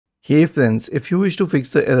Hey friends, if you wish to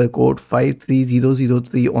fix the error code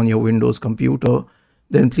 53003 on your Windows computer,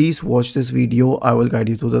 then please watch this video. I will guide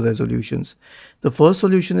you through the resolutions. The first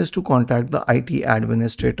solution is to contact the IT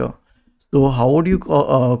administrator. So how would you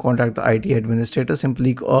contact the IT administrator?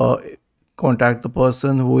 Simply contact the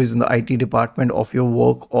person who is in the IT department of your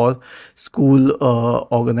work or school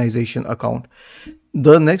organization account.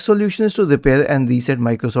 The next solution is to repair and reset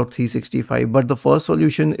Microsoft 365, but the first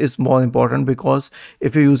solution is more important because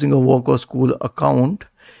if you're using a work or school account,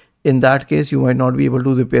 in that case you might not be able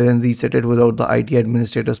to repair and reset it without the IT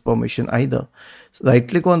administrator's permission either. So right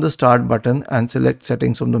click on the start button and select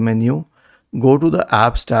settings from the menu. Go to the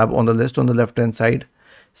apps tab on the list on the left hand side.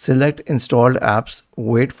 Select installed apps.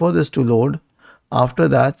 Wait for this to load. After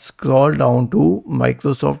that, scroll down to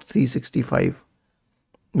Microsoft 365.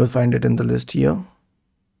 You'll find it in the list here.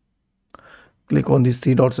 Click on these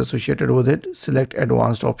three dots associated with it, select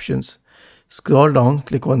advanced options. Scroll down,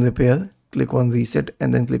 click on repair, click on reset,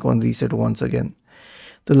 and then click on reset once again.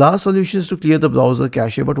 The last solution is to clear the browser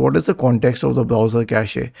cache, but what is the context of the browser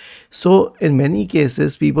cache? So in many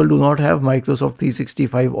cases, people do not have Microsoft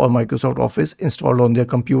 365 or Microsoft Office installed on their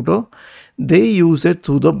computer. They use it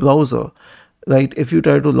through the browser. Right, if you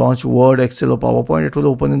try to launch Word, Excel or PowerPoint, it will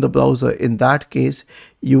open in the browser. In that case,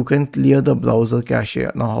 you can clear the browser cache.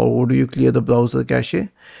 Now, how do you clear the browser cache?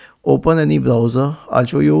 Open any browser. I'll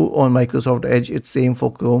show you on Microsoft Edge. It's same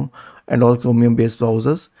for Chrome and all Chromium based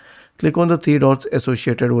browsers. Click on the three dots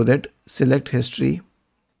associated with it. Select history.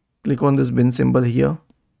 Click on this bin symbol here.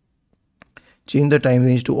 Change the time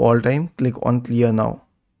range to all time. Click on clear now.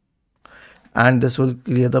 And this will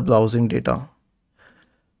clear the browsing data.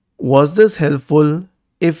 Was this helpful?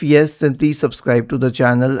 If yes, then please subscribe to the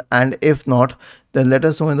channel, and if not, then let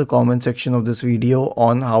us know in the comment section of this video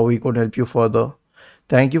on how we could help you further.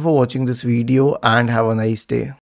 Thank you for watching this video and have a nice day.